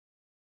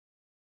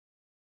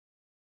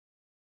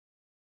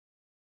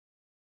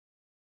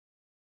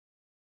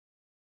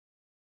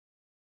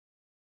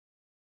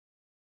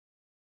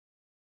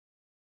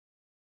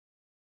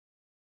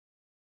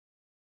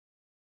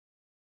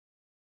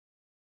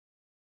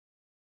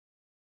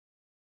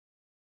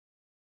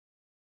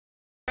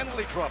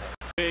penalty trouble.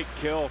 Big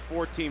kill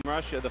for Team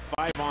Russia, the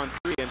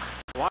 5-on-3. And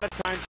a lot of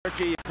times,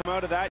 RJ, you come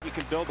out of that, you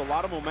can build a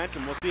lot of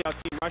momentum. We'll see how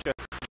Team Russia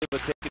is able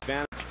to take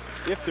advantage,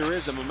 if there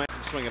is a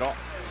momentum swing at all.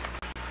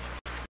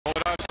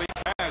 Lead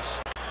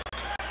pass.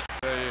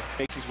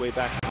 Makes his way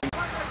back.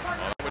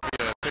 That would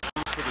be a big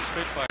boost for the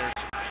Spitfires.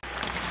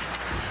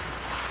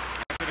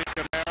 Anthony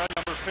Camara,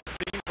 number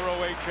 15 for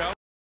OHL.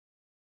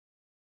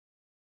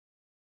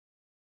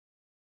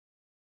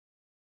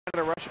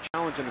 Canada-Russia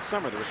challenge in the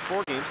summer. There was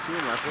 4 games, 2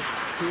 in Russia,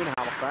 2 in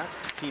Halifax.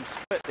 The team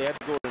split. They had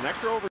to go to an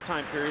extra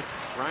overtime period.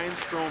 Ryan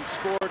Strome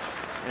scored,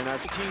 and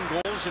as 18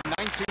 goals in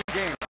 19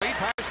 games. Lead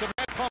pass to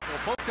Matt Pumpel,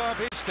 poked off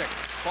his stick.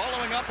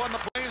 Following up on the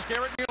plays,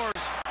 Garrett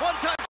Muirs.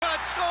 One-time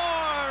shot,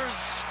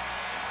 scores!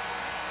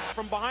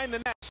 from behind the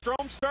net,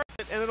 Strome starts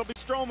it, and it'll be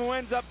Strome who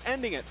ends up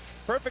ending it.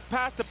 Perfect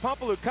pass to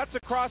Pumpel, who cuts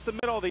across the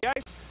middle of the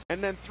ice,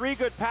 and then 3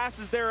 good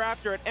passes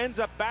thereafter. It ends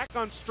up back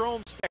on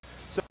Strome's stick,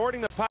 supporting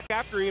the puck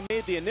after he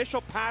made the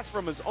initial pass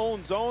from his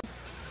own zone.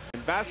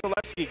 And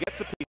Vasilevsky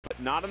gets a piece,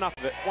 but not enough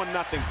of it.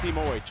 1-0 Team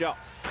OHL.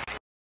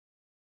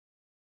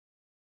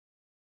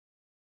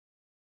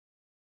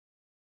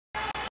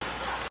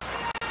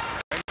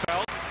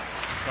 Feld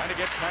trying to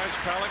get past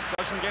Pellick,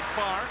 doesn't get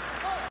far.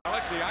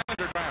 Pellick, the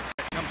Islander draft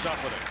pick, comes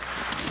up with it.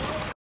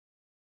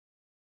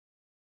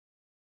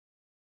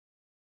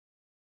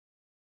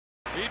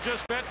 He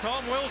just bet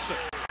Tom Wilson.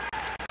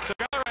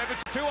 Sagarev,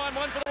 it's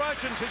 2-on-1 for the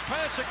Russians. His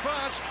pass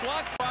across,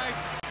 blocked by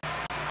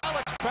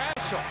Alex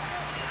Basso.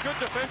 Good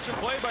defensive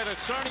play by the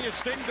Sarnia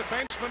Sting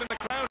defenseman, in the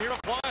crowd here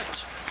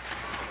applauds.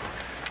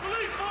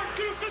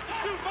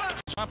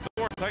 Off the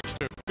board thanks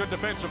to good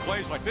defensive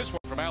plays like this one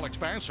from Alex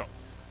Basso.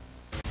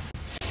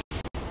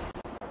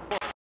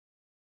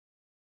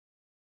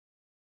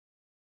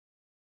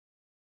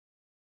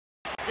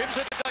 Gives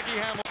it to Dougie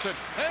Hamilton.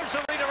 There's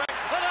a redirect.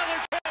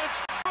 Another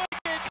chance.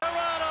 Rocky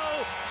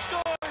Corrado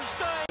scores.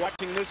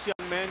 Watching this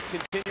young man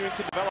continuing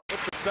to develop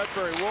with the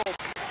Sudbury Wolves.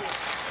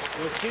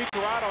 We'll see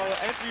Corrado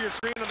enter your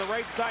screen on the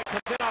right side.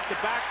 Comes in off the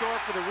back door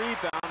for the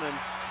rebound. And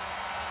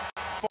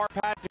far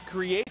pad to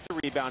create the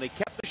rebound. He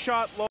kept the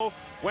shot low.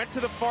 Went to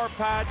the far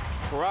pad.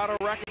 Corrado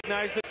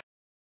recognized it.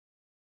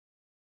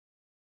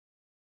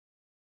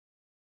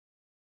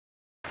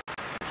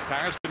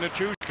 Pass to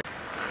Nichushkin.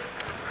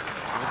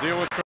 We'll deal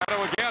with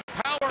Corrado again.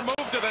 Power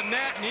move to the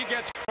net, and he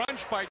gets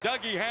crunched by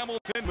Dougie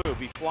Hamilton. Move.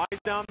 He flies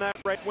down that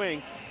right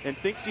wing and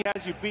thinks he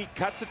has you beat.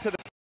 Cuts it to the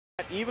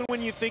net, even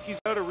when you think he's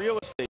out of real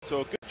estate.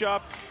 So a good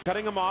job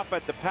cutting him off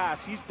at the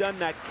pass. He's done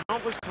that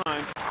countless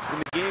times in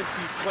the games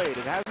he's played.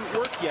 It hasn't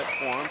worked yet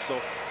for him,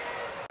 so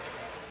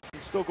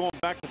he's still going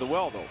back to the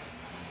well, though.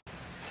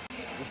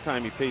 This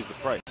time he pays the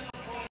price.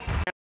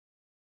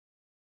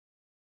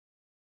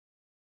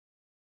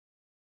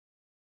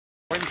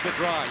 Wins the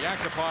draw.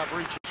 Yakupov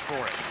reaches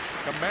for it.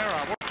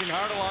 Camara working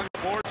hard along the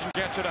boards and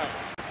gets it out.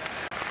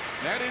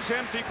 Net is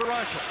empty for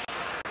Russia.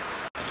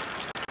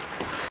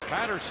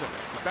 Patterson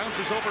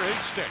bounces over his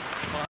stick.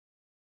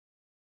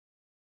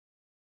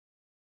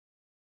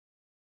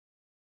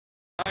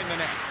 Behind the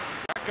net.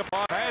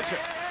 Yakupov has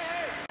it.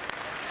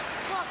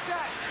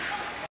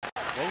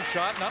 Low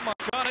shot, not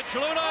much on it.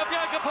 Shalunov,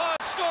 Yakupov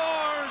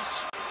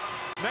scores!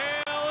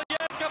 Nail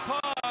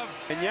Yakupov!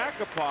 And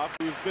Yakupov,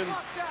 who's been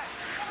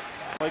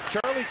like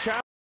Charlie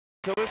Chaplin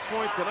till this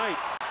point tonight,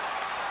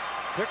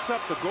 picks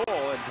up the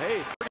goal, and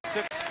hey,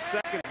 36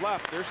 seconds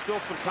left. There's still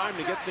some time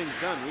to get things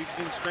done. We've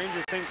seen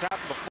stranger things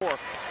happen before.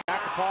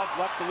 Yakupov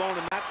left alone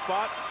in that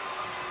spot.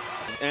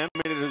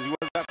 Animated as he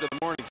was after the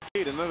morning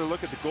skate. Another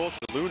look at the goal,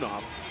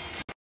 Shalunov.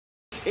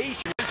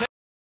 Late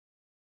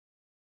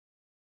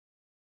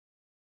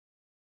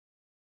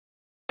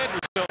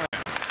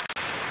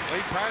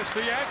pass to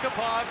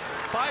Yakupov.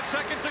 5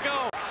 seconds to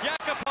go.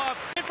 Yakupov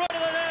in front of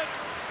the net.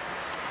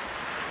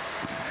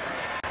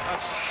 A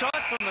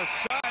shot from the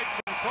side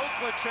from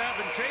Koklachev,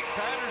 and Jake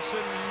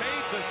Patterson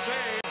made the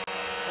save.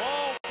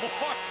 Oh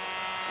boy,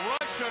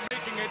 Russia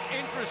making it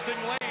interesting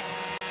late.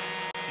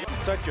 In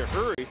such a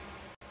hurry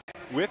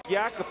with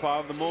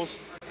Yakupov, the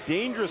most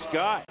dangerous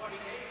guy.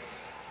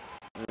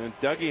 And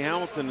Dougie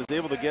Hamilton is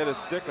able to get his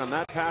stick on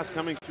that pass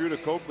coming through to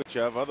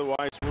Koklachev.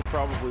 Otherwise, we're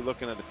probably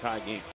looking at a tie game.